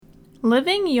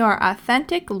Living your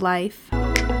authentic life.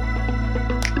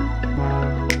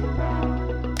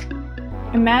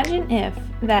 Imagine if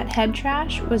that head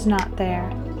trash was not there.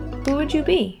 Who would you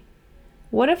be?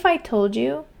 What if I told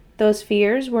you those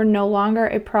fears were no longer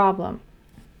a problem?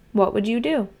 What would you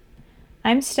do?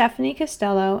 I'm Stephanie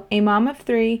Costello, a mom of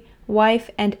 3,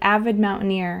 wife, and avid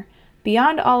mountaineer.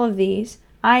 Beyond all of these,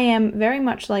 I am very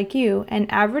much like you, an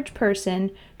average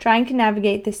person trying to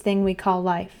navigate this thing we call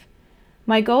life.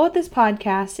 My goal with this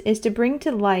podcast is to bring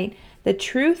to light the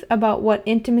truth about what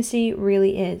intimacy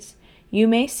really is. You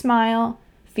may smile,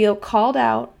 feel called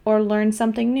out, or learn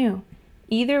something new.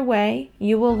 Either way,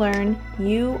 you will learn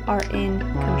you are in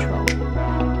control.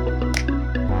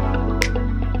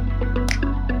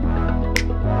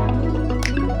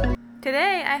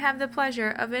 Today, I have the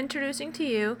pleasure of introducing to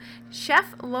you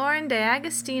Chef Lauren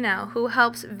D'Agostino, who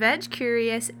helps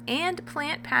veg-curious and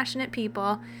plant-passionate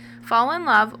people fall in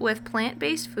love with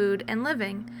plant-based food and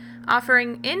living,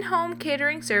 offering in-home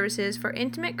catering services for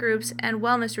intimate groups and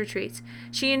wellness retreats.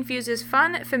 She infuses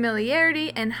fun,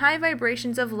 familiarity, and high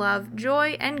vibrations of love,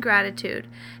 joy, and gratitude,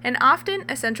 and often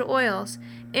essential oils,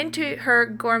 into her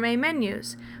gourmet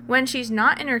menus. When she's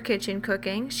not in her kitchen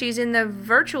cooking, she's in the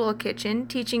virtual kitchen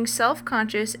teaching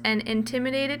self-conscious and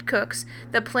intimidated cooks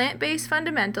the plant-based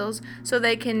fundamentals so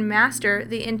they can master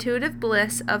the intuitive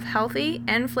bliss of healthy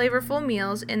and flavorful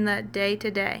meals in the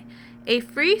day-to-day. A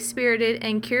free-spirited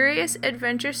and curious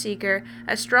adventure seeker,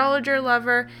 astrologer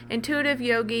lover, intuitive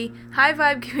yogi,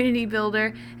 high-vibe community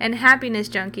builder, and happiness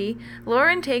junkie,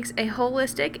 Lauren takes a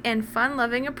holistic and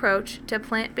fun-loving approach to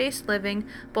plant-based living,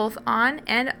 both on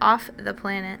and off the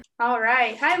planet. All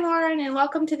right. Hi, Lauren, and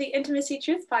welcome to the Intimacy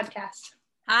Truth Podcast.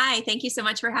 Hi, thank you so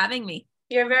much for having me.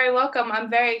 You're very welcome. I'm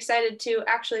very excited to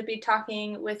actually be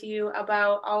talking with you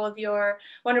about all of your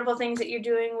wonderful things that you're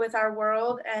doing with our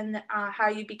world and how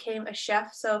you became a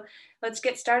chef. So let's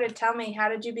get started. Tell me, how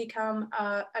did you become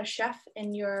a chef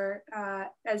in your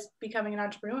as becoming an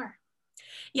entrepreneur?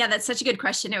 Yeah, that's such a good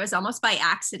question. It was almost by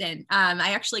accident.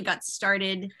 I actually got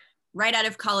started right out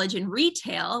of college in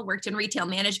retail, worked in retail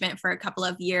management for a couple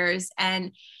of years,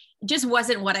 and just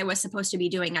wasn't what I was supposed to be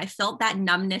doing. I felt that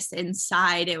numbness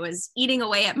inside. It was eating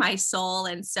away at my soul.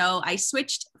 And so I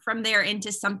switched from there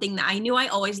into something that I knew I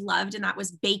always loved, and that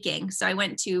was baking. So I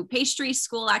went to pastry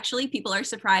school. Actually, people are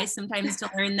surprised sometimes to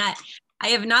learn that I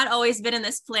have not always been in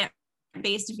this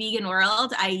plant-based vegan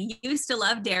world. I used to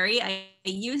love dairy. I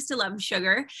used to love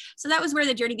sugar. So that was where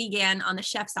the journey began on the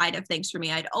chef side of things for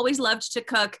me. I'd always loved to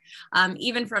cook,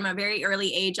 even from a very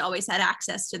early age, always had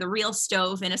access to the real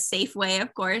stove in a safe way,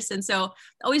 of course. And so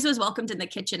always was welcomed in the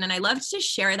kitchen, and I loved to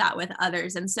share that with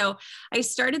others. And so I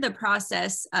started the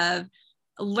process of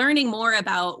learning more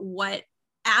about what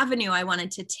avenue I wanted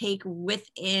to take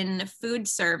within food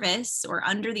service or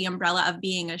under the umbrella of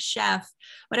being a chef.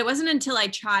 But it wasn't until I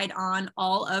tried on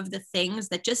all of the things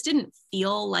that just didn't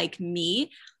feel like me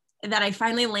that I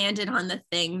finally landed on the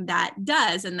thing that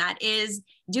does. And that is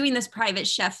doing this private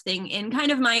chef thing in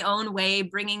kind of my own way,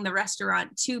 bringing the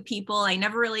restaurant to people. I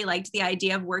never really liked the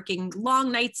idea of working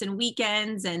long nights and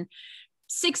weekends and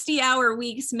 60-hour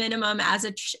weeks minimum as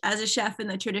a chef in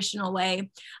the traditional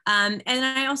way. And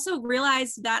I also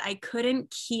realized that I couldn't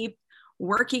keep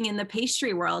working in the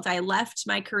pastry world. I left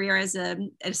my career as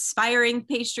an aspiring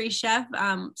pastry chef,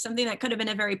 something that could have been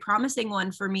a very promising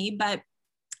one for me, but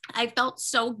I felt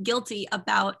so guilty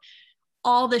about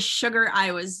all the sugar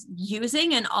I was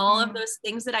using and all of those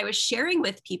things that I was sharing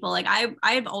with people. Like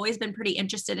I've always been pretty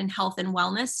interested in health and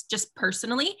wellness, just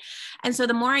personally. And so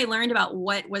the more I learned about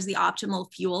what was the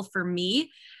optimal fuel for me,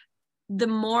 the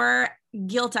more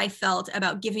guilt I felt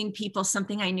about giving people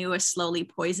something I knew was slowly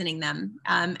poisoning them.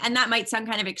 And that might sound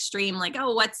kind of extreme, like,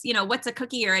 oh, what's a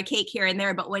cookie or a cake here and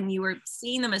there. But when you were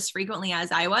seeing them as frequently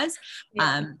as I was,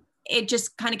 it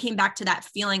just kind of came back to that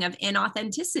feeling of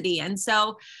inauthenticity. And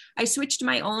so I switched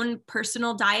my own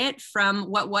personal diet from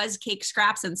what was cake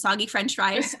scraps and soggy French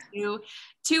fries to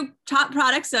two top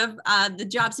products of the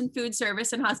jobs in food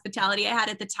service and hospitality I had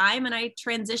at the time. And I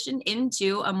transitioned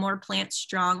into a more plant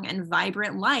strong and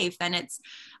vibrant life. And it's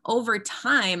over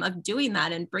time of doing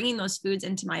that and bringing those foods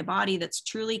into my body that's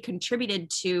truly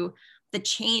contributed to the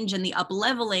change and the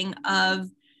up-leveling of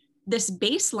this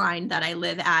baseline that I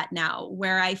live at now,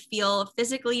 where I feel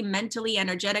physically, mentally,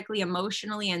 energetically,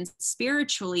 emotionally, and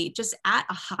spiritually just at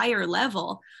a higher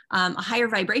level, a higher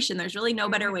vibration. There's really no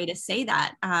better way to say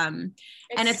that. And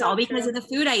it's all because of the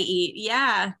food I eat.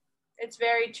 Yeah. It's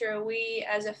very true. We,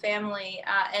 as a family,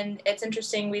 and it's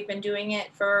interesting, we've been doing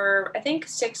it for, I think,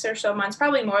 6 or so months,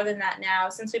 probably more than that now,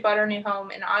 since we bought our new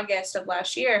home in August of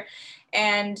last year.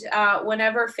 And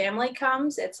whenever family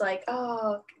comes, it's like,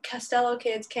 oh, Costello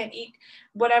kids can't eat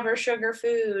whatever sugar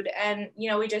food. And, you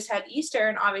know, we just had Easter,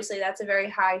 and obviously that's a very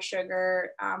high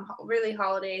sugar, really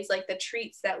holidays, like the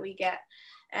treats that we get.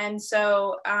 And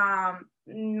so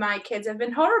my kids have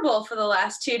been horrible for the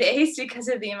last 2 days because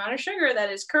of the amount of sugar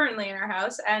that is currently in our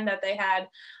house and that they had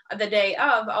the day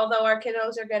of, although our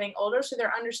kiddos are getting older, so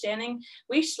they're understanding.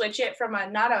 We switch it from a,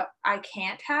 not a I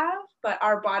can't have, but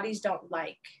our bodies don't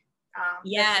like.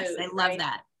 Yes, food, I love right?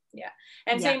 that. Yeah.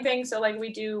 And Yeah. same thing. So like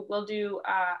we'll do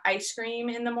ice cream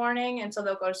in the morning. And so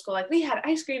they'll go to school like, we had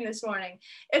ice cream this morning.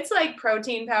 It's like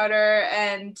protein powder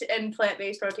and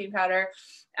plant-based protein powder,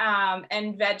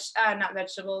 and not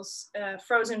vegetables,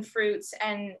 frozen fruits.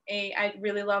 And I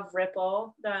really love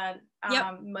Ripple, the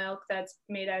milk that's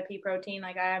made out of pea protein.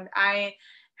 Like I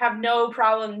have no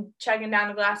problem chugging down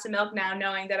a glass of milk now,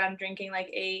 knowing that I'm drinking like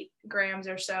 8 grams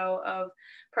or so of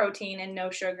protein and no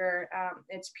sugar.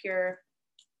 It's pure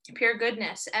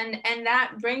goodness, and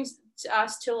that brings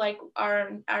us to like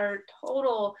our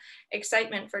total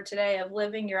excitement for today of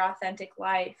living your authentic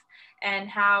life, and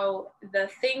how the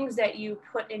things that you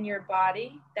put in your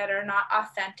body that are not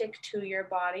authentic to your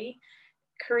body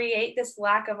create this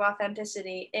lack of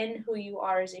authenticity in who you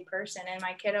are as a person. And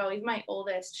my kiddo, even my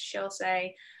oldest, she'll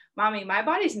say, Mommy, my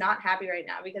body's not happy right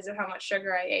now because of how much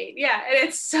sugar I ate. Yeah. And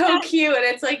it's so cute. And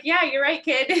it's like, yeah, you're right,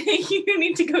 kid. You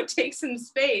need to go take some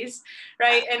space.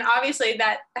 Right. And obviously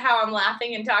that how I'm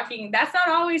laughing and talking, that's not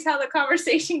always how the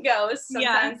conversation goes.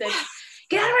 Sometimes it's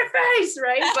get out of my face.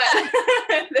 Right.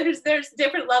 But there's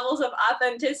different levels of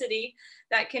authenticity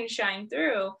that can shine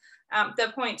through.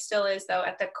 The point still is, though,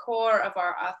 at the core of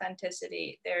our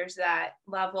authenticity, there's that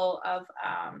level of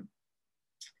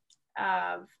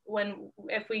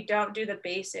if we don't do the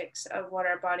basics of what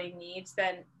our body needs,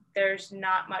 then there's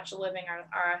not much living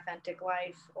our authentic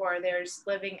life, or there's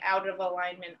living out of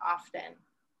alignment often.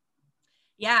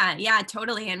 Yeah,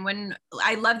 totally. And when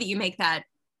I love that you make that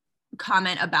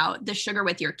comment about the sugar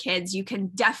with your kids, you can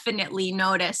definitely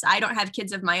notice. I don't have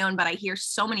kids of my own, but I hear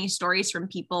so many stories from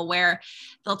people where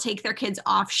they'll take their kids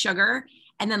off sugar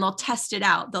and then they'll test it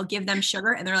out. They'll give them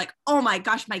sugar and they're like, oh my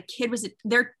gosh, my kid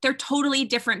they're totally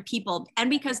different people. And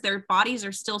because their bodies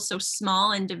are still so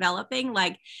small and developing,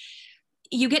 like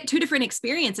you get 2 different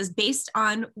experiences based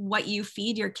on what you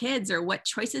feed your kids or what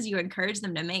choices you encourage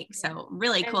them to make. So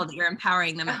really cool that you're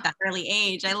empowering them at that early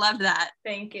age. I love that.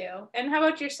 Thank you. And how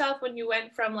about yourself, when you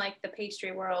went from like the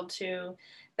pastry world to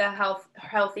the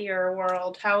healthier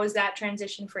world? How was that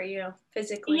transition for you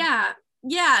physically?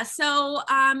 Yeah. So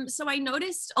I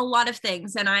noticed a lot of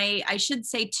things, and I should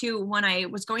say too, when I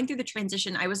was going through the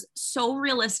transition, I was so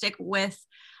realistic with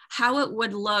how it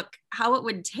would look, how it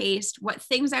would taste, what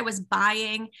things I was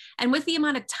buying, and with the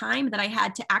amount of time that I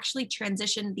had to actually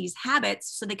transition these habits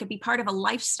so they could be part of a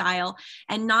lifestyle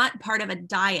and not part of a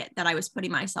diet that I was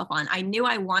putting myself on. I knew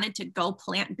I wanted to go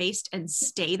plant-based and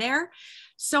stay there.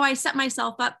 So I set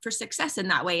myself up for success in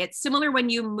that way. It's similar when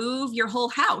you move your whole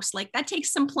house, like that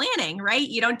takes some planning, right?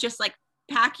 You don't just like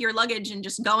pack your luggage and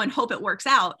just go and hope it works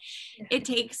out. It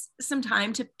takes some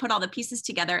time to put all the pieces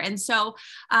together. And so,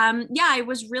 I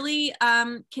was really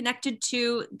connected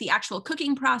to the actual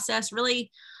cooking process,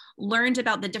 really learned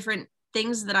about the different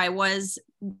things that I was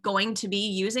going to be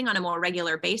using on a more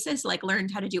regular basis, like learned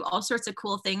how to do all sorts of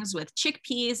cool things with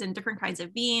chickpeas and different kinds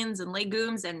of beans and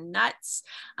legumes and nuts.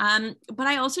 But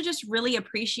I also just really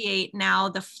appreciate now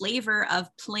the flavor of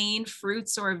plain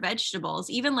fruits or vegetables,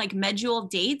 even like medjool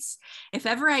dates. If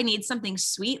ever I need something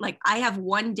sweet, like I have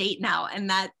one date now, and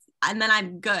then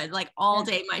I'm good. Like all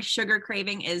day, my sugar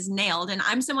craving is nailed. And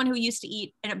I'm someone who used to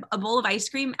eat a bowl of ice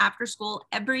cream after school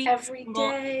every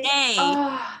day.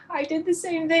 Oh, I did the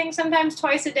same thing, sometimes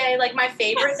twice a day. Like my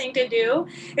favorite thing to do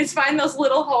is find those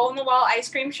little hole in the wall ice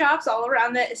cream shops all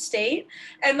around the estate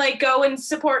and like go and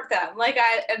support them. Like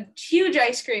huge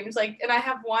ice creams, like, and I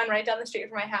have one right down the street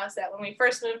from my house that when we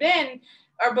first moved in,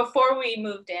 or before we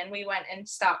moved in, we went and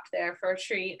stopped there for a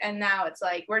treat. And now it's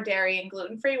like, we're dairy and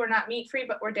gluten-free. We're not meat-free,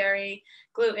 but we're dairy,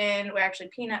 gluten. We're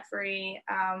actually peanut-free,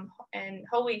 and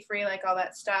whole wheat-free, like all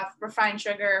that stuff, refined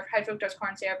sugar, high fructose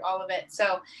corn syrup, all of it.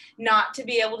 So not to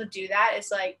be able to do that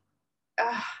is like,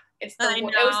 it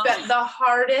was the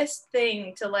hardest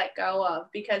thing to let go of,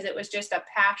 because it was just a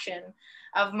passion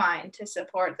of mine to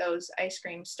support those ice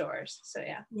cream stores. So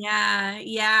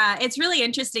yeah. It's really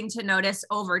interesting to notice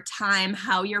over time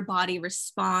how your body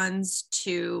responds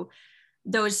to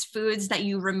those foods that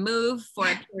you remove for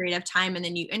a period of time and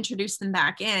then you introduce them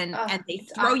back in, and they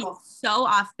throw you so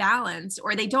off balance,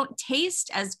 or they don't taste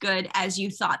as good as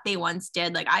you thought they once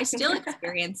did. Like I still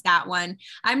experience that one.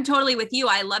 I'm totally with you.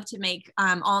 I love to make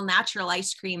all natural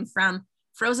ice cream from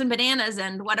frozen bananas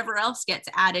and whatever else gets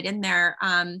added in there.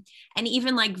 And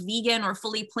even like vegan or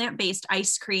fully plant-based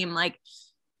ice cream, like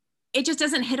it just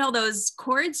doesn't hit all those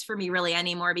chords for me really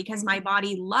anymore, because my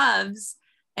body loves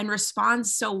and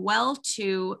responds so well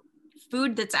to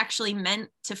food that's actually meant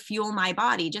to fuel my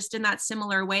body, just in that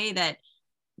similar way that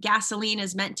gasoline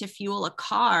is meant to fuel a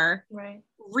car. Right.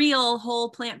 Real whole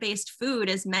plant-based food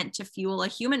is meant to fuel a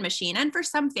human machine. And for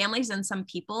some families and some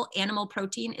people, animal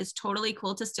protein is totally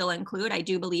cool to still include. I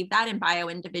do believe that in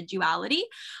bio-individuality.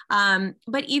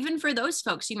 But even for those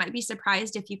folks, you might be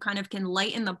surprised if you kind of can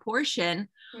lighten the portion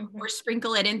or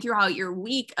sprinkle it in throughout your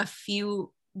week a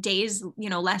few days,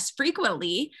 less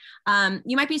frequently.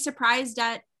 You might be surprised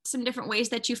at some different ways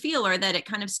that you feel, or that it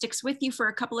kind of sticks with you for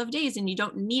a couple of days and you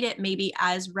don't need it maybe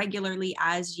as regularly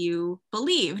as you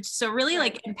believed. So really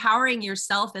like empowering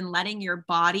yourself and letting your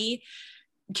body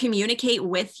communicate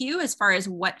with you as far as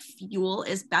what fuel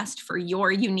is best for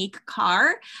your unique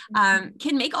car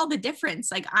can make all the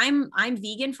difference. Like I'm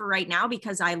vegan for right now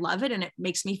because I love it and it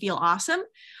makes me feel awesome,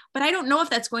 but I don't know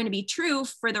if that's going to be true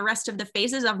for the rest of the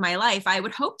phases of my life. I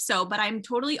would hope so, but I'm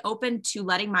totally open to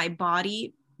letting my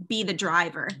body be the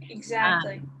driver.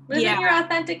 Exactly. Living your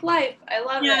authentic life. I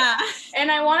love it.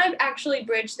 And I want to actually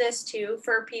bridge this too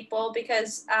for people,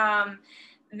 because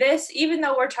this, even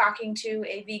though we're talking to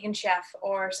a vegan chef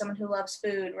or someone who loves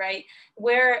food, right?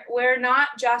 We're not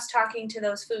just talking to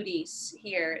those foodies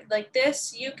here. Like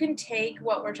this, you can take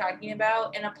what we're talking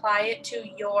about and apply it to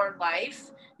your life,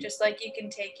 just like you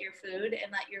can take your food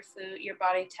and let your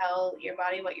body tell your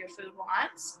body what your food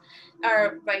wants,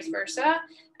 or vice versa.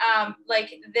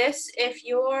 Like this, if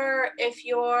you're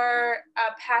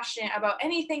passionate about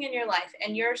anything in your life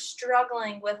and you're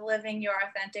struggling with living your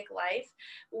authentic life,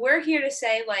 we're here to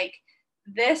say, like,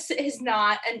 this is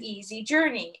not an easy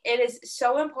journey. It is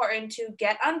so important to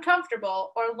get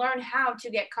uncomfortable or learn how to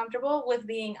get comfortable with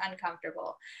being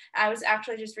uncomfortable. I was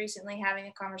actually just recently having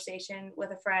a conversation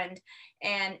with a friend,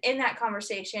 and in that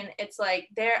conversation, it's like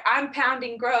I'm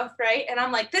pounding growth, right? And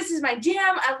I'm like, this is my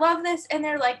jam. I love this. And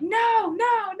they're like, no.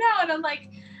 And I'm like,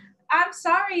 I'm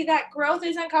sorry that growth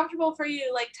is uncomfortable for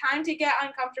you. Like, time to get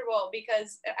uncomfortable,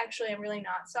 because actually I'm really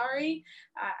not sorry.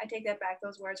 I take that back.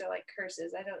 Those words are like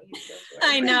curses. I don't use those words.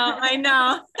 I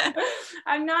know.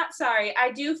 I'm not sorry.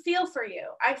 I do feel for you.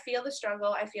 I feel the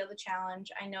struggle. I feel the challenge.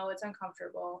 I know it's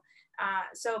uncomfortable.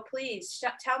 So please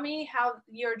tell me how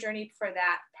your journey for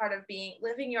that part of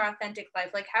living your authentic life,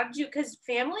 like how did you, because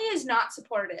family is not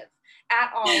supportive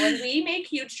at all. When we make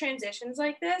huge transitions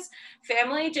like this,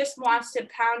 family just wants to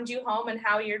pound you home and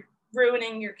how you're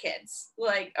ruining your kids,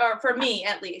 like, or for me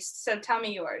at least. So tell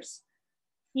me yours.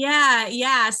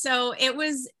 Yeah. So it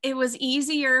was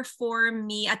easier for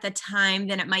me at the time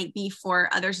than it might be for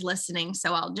others listening.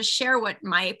 So I'll just share what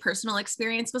my personal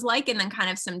experience was like, and then kind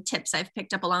of some tips I've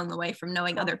picked up along the way from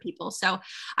knowing other people. So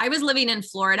I was living in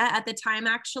Florida at the time,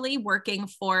 actually working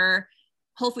for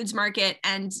Whole Foods Market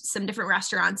and some different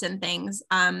restaurants and things.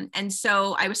 And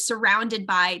so I was surrounded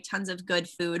by tons of good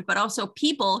food, but also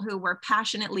people who were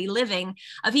passionately living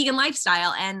a vegan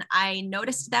lifestyle. And I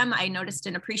noticed them, I noticed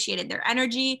and appreciated their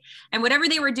energy, and whatever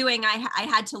they were doing, I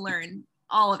had to learn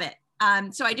all of it.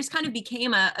 So I just kind of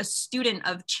became a student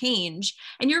of change.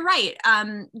 And you're right.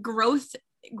 Growth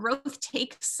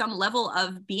takes some level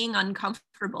of being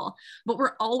uncomfortable, but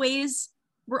we're always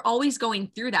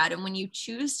going through that. And when you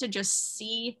choose to just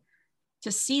see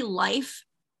life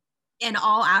in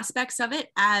all aspects of it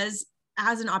as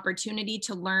an opportunity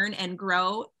to learn and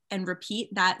grow and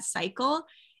repeat that cycle,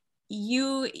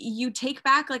 you take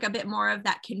back like a bit more of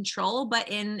that control, but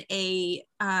in a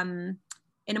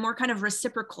more kind of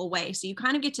reciprocal way. So you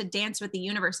kind of get to dance with the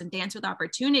universe and dance with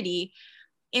opportunity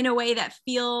in a way that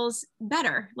feels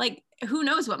better. Like, who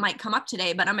knows what might come up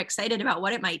today, but I'm excited about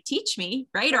what it might teach me,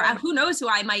 right? Or who knows who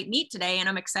I might meet today, and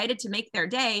I'm excited to make their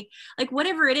day. Like,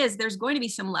 whatever it is, there's going to be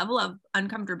some level of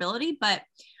uncomfortability, but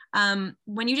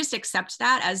when you just accept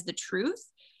that as the truth,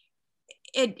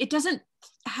 it doesn't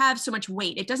have so much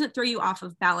weight. It doesn't throw you off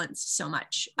of balance so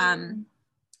much.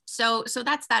 So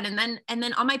that's that. And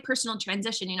then on my personal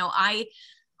transition, I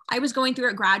was going through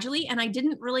it gradually, and I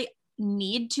didn't really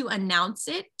need to announce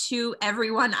it to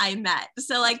everyone I met.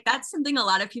 So like, that's something a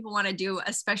lot of people want to do,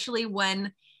 especially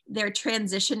when their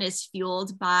transition is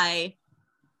fueled by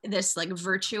this like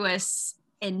virtuous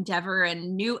endeavor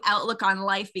and new outlook on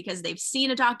life because they've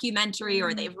seen a documentary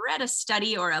or they've read a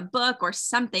study or a book or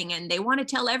something, and they want to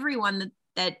tell everyone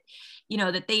that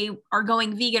that they are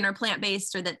going vegan or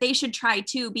plant-based, or that they should try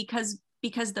too, because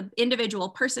the individual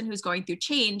person who's going through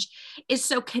change is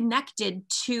so connected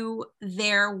to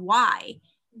their why.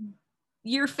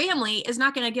 Your family is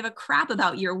not going to give a crap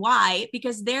about your why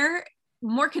because they're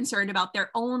more concerned about their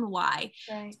own why.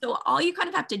 Right. So all you kind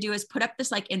of have to do is put up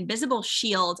this like invisible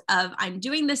shield of, I'm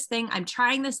doing this thing, I'm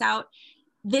trying this out,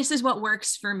 this is what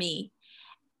works for me.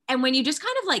 And when you just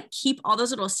kind of like keep all those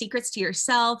little secrets to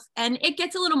yourself, and it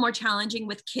gets a little more challenging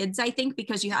with kids, I think,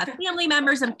 because you have family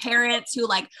members and parents who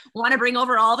like want to bring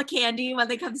over all the candy when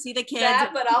they come see the kids.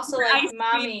 That, but also like,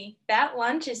 mommy, that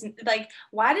lunch is like,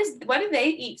 what do they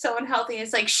eat so unhealthy?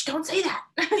 It's like, shh, don't say that.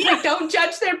 Like, don't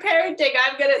judge their parenting.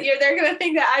 They're gonna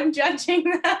think that I'm judging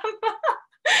them.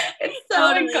 It's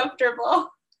so uncomfortable.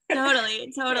 Totally.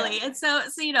 Yeah. And so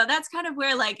that's kind of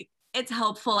where like it's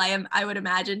helpful, I would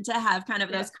imagine, to have kind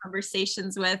of those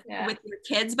conversations with your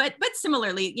kids, but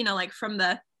similarly, like from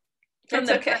the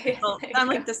parental, I'm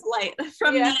like this light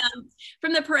from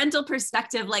the parental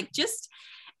perspective, like just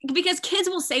because kids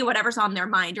will say whatever's on their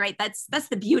mind, right? That's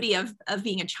the beauty of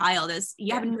being a child, is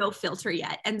you have no filter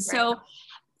yet. And so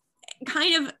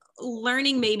kind of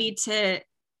learning maybe to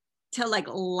like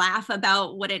laugh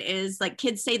about what it is. Like,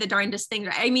 kids say the darndest things.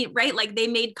 I mean, right? Like, they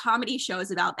made comedy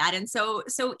shows about that. And so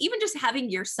even just having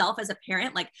yourself as a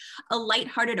parent, like a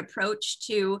lighthearted approach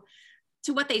to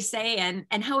what they say and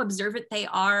how observant they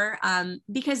are,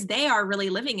 because they are really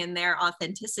living in their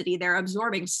authenticity. They're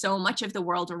absorbing so much of the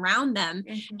world around them.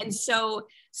 Mm-hmm. And so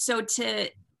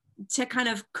to kind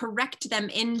of correct them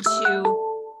into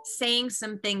saying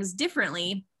some things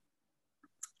differently,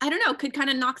 I don't know, could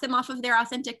kind of knock them off of their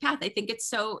authentic path. I think it's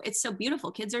so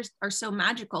beautiful. Kids are so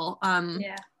magical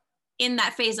in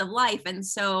that phase of life. And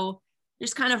so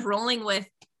just kind of rolling with,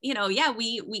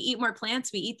 we eat more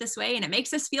plants, we eat this way, and it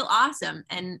makes us feel awesome.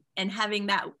 And having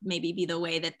that maybe be the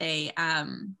way that they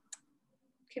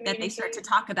start to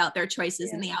talk about their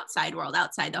choices in the outside world,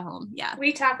 outside the home. Yeah.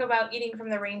 We talk about eating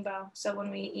from the rainbow. So when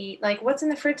we eat, like, what's in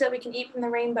the fridge that we can eat from the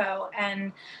rainbow?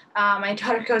 And my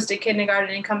daughter goes to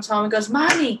kindergarten and comes home and goes,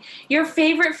 Mommy, your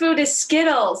favorite food is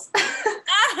Skittles.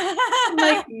 I'm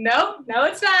like, nope, no,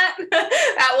 it's not.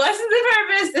 That wasn't the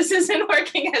purpose. This isn't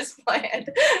working as planned.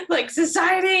 Like,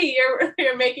 society,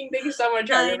 you're making things so much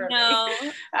harder for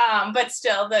me. But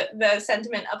still, the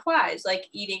sentiment applies. Like,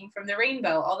 eating from the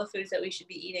rainbow. All the foods that we should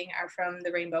be eating are from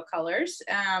the rainbow colors.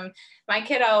 My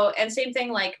kiddo, and same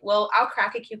thing, like, well, I'll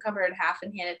crack a cucumber in half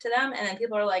and hand it to them, and then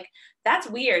people are like, that's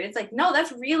weird. It's like, no,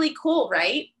 that's really cool,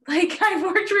 right? Like, I've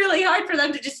worked really hard for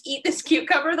them to just eat this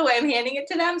cucumber the way I'm handing it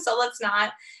to them, so let's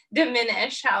not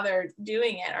diminish how they're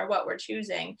doing it or what we're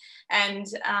choosing. And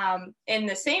in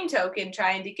the same token,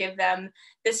 trying to give them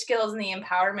the skills and the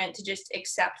empowerment to just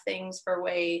accept things for the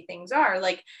way things are.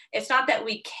 Like, it's not that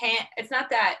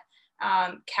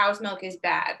cow's milk is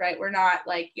bad, right? We're not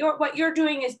like, what you're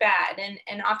doing is bad.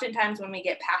 And oftentimes when we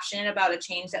get passionate about a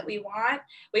change that we want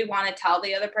to tell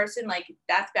the other person, like,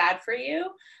 that's bad for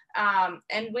you.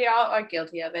 And we all are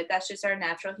guilty of it. That's just our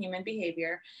natural human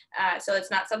behavior. So it's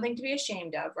not something to be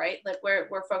ashamed of, right? Like,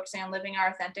 we're focusing on living our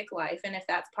authentic life. And if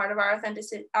that's part of our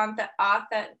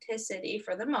authenticity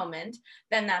for the moment,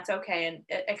 then that's okay. And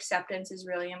acceptance is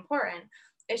really important.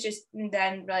 It's just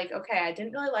then like, okay, I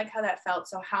didn't really like how that felt,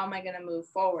 so how am I going to move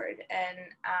forward? And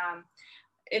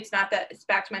it's not that, it's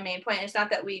back to my main point, it's not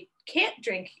that we can't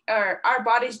drink, or our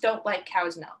bodies don't like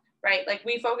cow's milk, right? Like,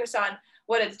 we focus on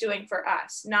what it's doing for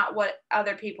us, not what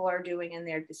other people are doing in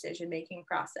their decision-making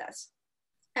process,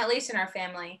 at least in our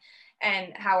family,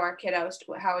 and how our kiddos,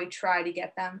 how we try to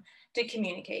get them to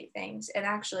communicate things. And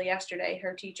actually yesterday,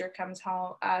 her teacher comes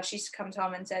home, she comes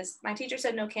home and says, my teacher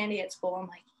said no candy at school. I'm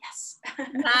like, yes.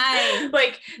 Nice.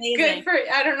 Like, amazing. Good for,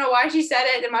 I don't know why she said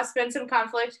it. There must have been some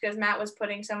conflict because Matt was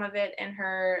putting some of it in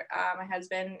her, my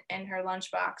husband, in her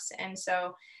lunchbox. And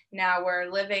so now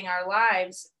we're living our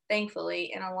lives,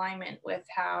 thankfully, in alignment with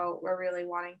how we're really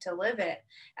wanting to live it.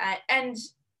 And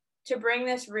to bring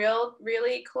this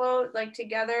really close, like,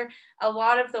 together, a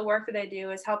lot of the work that I do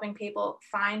is helping people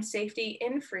find safety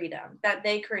in freedom that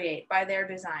they create by their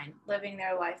design, living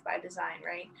their life by design,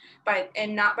 right?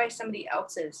 And not by somebody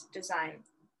else's design.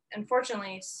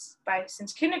 Unfortunately,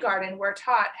 since kindergarten, we're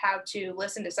taught how to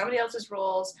listen to somebody else's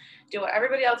rules, do what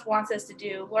everybody else wants us to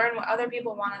do, learn what other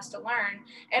people want us to learn,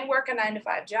 and work a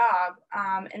 9-to-5 job.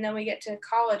 And then we get to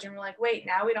college and we're like, wait,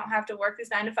 now we don't have to work this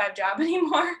 9-to-5 job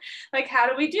anymore. Like, how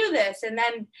do we do this? And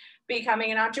then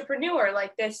becoming an entrepreneur.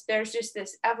 Like there's just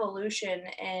this evolution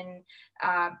in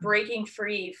breaking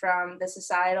free from the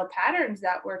societal patterns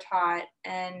that we're taught,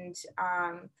 and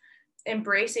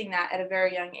embracing that at a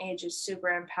very young age is super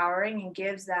empowering and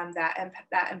gives them that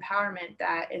empowerment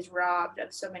that is robbed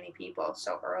of so many people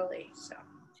so early. So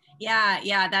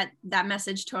yeah, that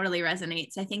message totally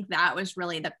resonates. I think that was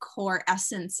really the core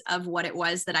essence of what it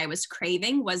was that I was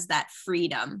craving, was that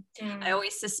freedom. I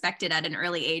always suspected at an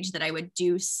early age that I would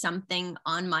do something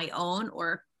on my own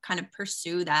or kind of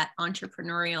pursue that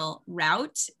entrepreneurial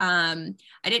route. I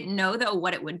didn't know though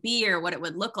what it would be or what it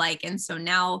would look like. And so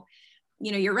now,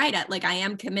 you're right. Like I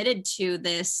am committed to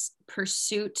this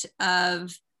pursuit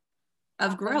of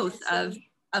growth,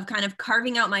 of kind of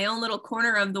carving out my own little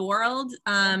corner of the world,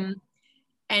 and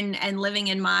living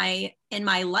in my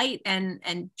light,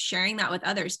 and sharing that with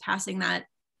others, passing that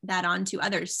on to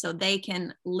others so they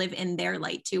can live in their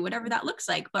light too, whatever that looks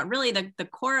like. But really the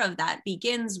core of that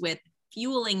begins with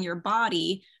fueling your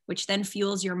body, which then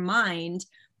fuels your mind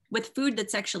with food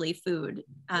that's actually food.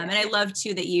 And I love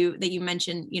too that you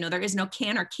mentioned, there is no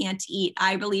can or can't eat.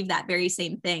 I believe that very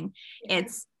same thing.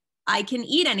 It's, I can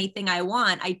eat anything I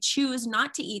want. I choose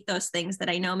not to eat those things that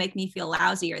I know make me feel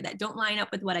lousy or that don't line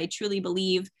up with what I truly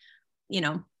believe,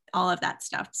 all of that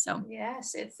stuff. So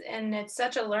yes, it's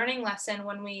such a learning lesson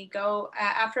when we go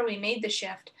after we made the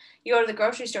shift. You go to the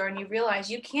grocery store and you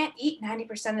realize you can't eat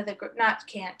 90% of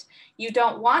you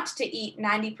don't want to eat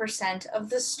 90% of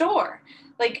the store.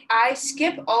 Like I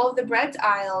skip all of the bread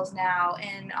aisles now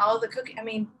and all the cooking. I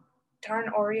mean, darn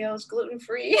Oreos,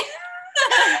 gluten-free.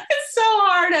 It's so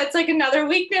hard. It's like another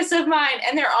weakness of mine,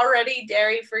 and they're already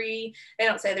dairy free. They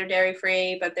don't say they're dairy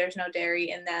free, but there's no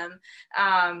dairy in them.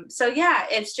 So yeah,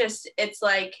 it's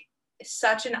like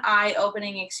such an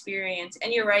eye-opening experience.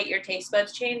 And you're right, your taste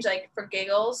buds change. Like for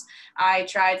giggles, I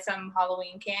tried some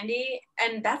Halloween candy,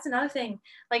 and that's another thing.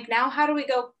 Like now, how do we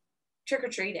go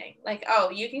trick-or-treating? Like, oh,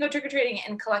 you can go trick-or-treating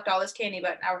and collect all this candy,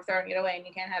 but now we're throwing it away and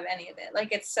you can't have any of it.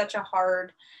 Like it's such a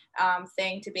hard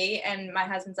thing to be. And my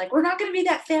husband's like, we're not going to be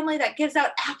that family that gives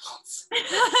out apples.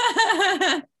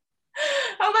 I'm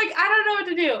like, I don't know what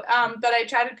to do. But I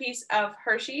tried a piece of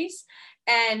Hershey's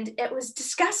and it was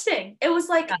disgusting. It was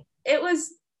like,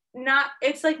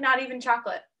 it's like not even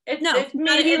chocolate. It's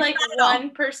maybe like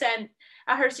 1%.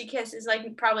 A Hershey Kiss is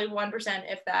like probably 1%,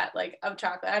 if that, like of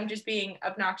chocolate. I'm just being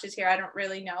obnoxious here. I don't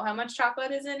really know how much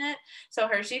chocolate is in it. So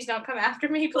Hershey's, don't come after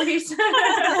me, please.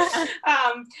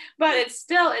 But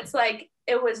it's like,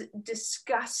 it was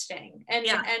disgusting. And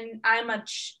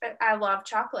I love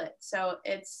chocolate. So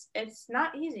it's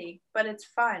not easy, but it's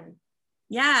fun.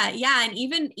 Yeah. And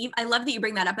even I love that you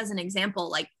bring that up as an example.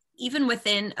 Like even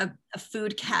within a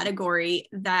food category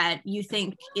that you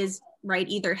think is right,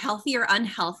 either healthy or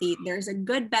unhealthy, there's a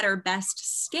good, better,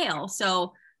 best scale.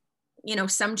 So,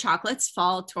 some chocolates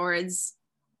fall towards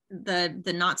the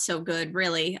not so good,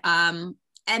 really. And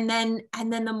then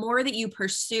the more that you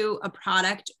pursue a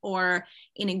product or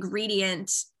an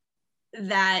ingredient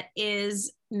that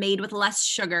is made with less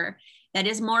sugar, that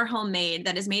is more homemade,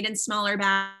 that is made in smaller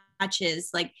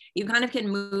batches, like you kind of can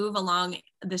move along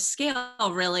the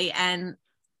scale, really. And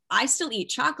I still eat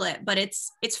chocolate, but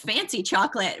it's fancy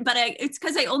chocolate, but it's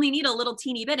because I only need a little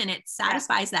teeny bit and it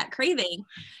satisfies that craving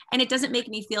and it doesn't make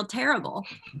me feel terrible.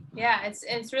 Yeah.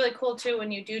 It's really cool too, when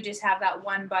you do just have that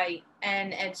one bite,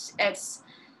 and it's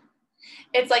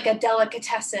like a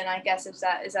delicatessen, I guess, is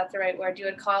that the right word you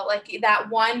would call it? Like that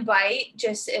one bite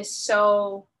just is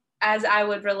so, as I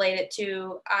would relate it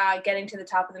to getting to the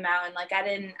top of the mountain. Like I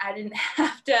didn't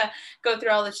have to go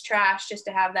through all this trash just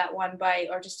to have that one bite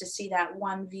or just to see that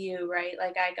one view, right?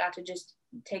 Like I got to just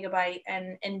take a bite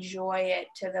and enjoy it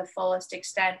to the fullest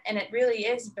extent. And it really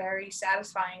is very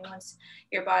satisfying once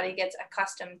your body gets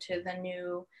accustomed to the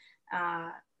new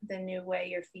way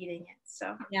you're feeding it.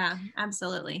 So yeah,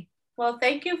 absolutely. Well,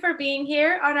 thank you for being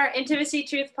here on our Intimacy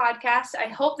Truth podcast. I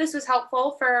hope this was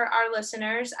helpful for our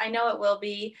listeners. I know it will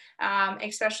be,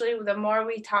 especially the more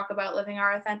we talk about living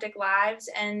our authentic lives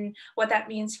and what that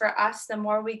means for us, the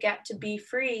more we get to be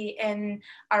free in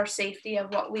our safety of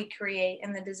what we create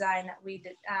and the design that we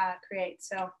create.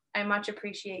 So I much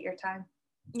appreciate your time.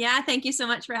 Yeah, thank you so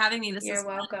much for having me. You're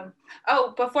welcome.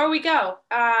 Oh, before we go,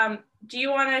 do you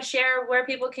want to share where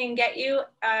people can get you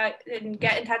and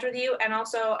get in touch with you, and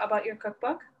also about your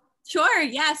cookbook? Sure.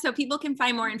 Yeah. So people can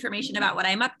find more information about what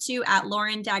I'm up to at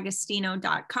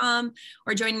laurendagostino.com,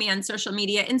 or join me on social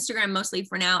media, Instagram mostly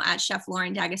for now, at Chef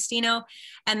Lauren D'Agostino.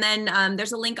 And then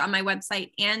there's a link on my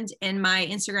website and in my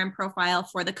Instagram profile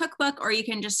for the cookbook, or you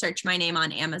can just search my name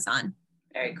on Amazon.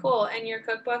 Very cool. And your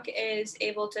cookbook is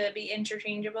able to be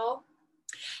interchangeable?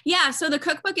 Yeah, so the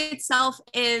cookbook itself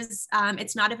is,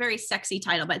 it's not a very sexy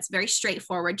title, but it's very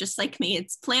straightforward, just like me.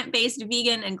 It's plant-based,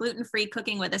 vegan, and gluten-free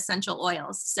cooking with essential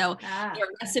oils. So they're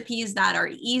recipes that are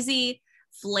easy,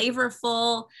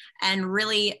 flavorful, and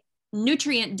really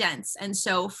nutrient dense. And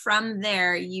so from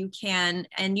there you can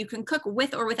cook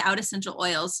with or without essential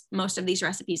oils, most of these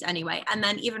recipes anyway. And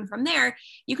then even from there,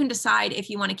 you can decide if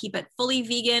you want to keep it fully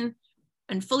vegan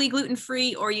and fully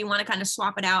gluten-free, or you want to kind of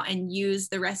swap it out and use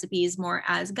the recipes more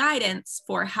as guidance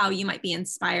for how you might be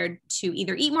inspired to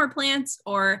either eat more plants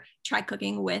or try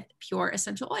cooking with pure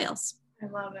essential oils. I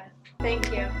love it.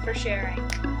 Thank you for sharing.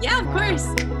 Yeah, of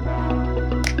course.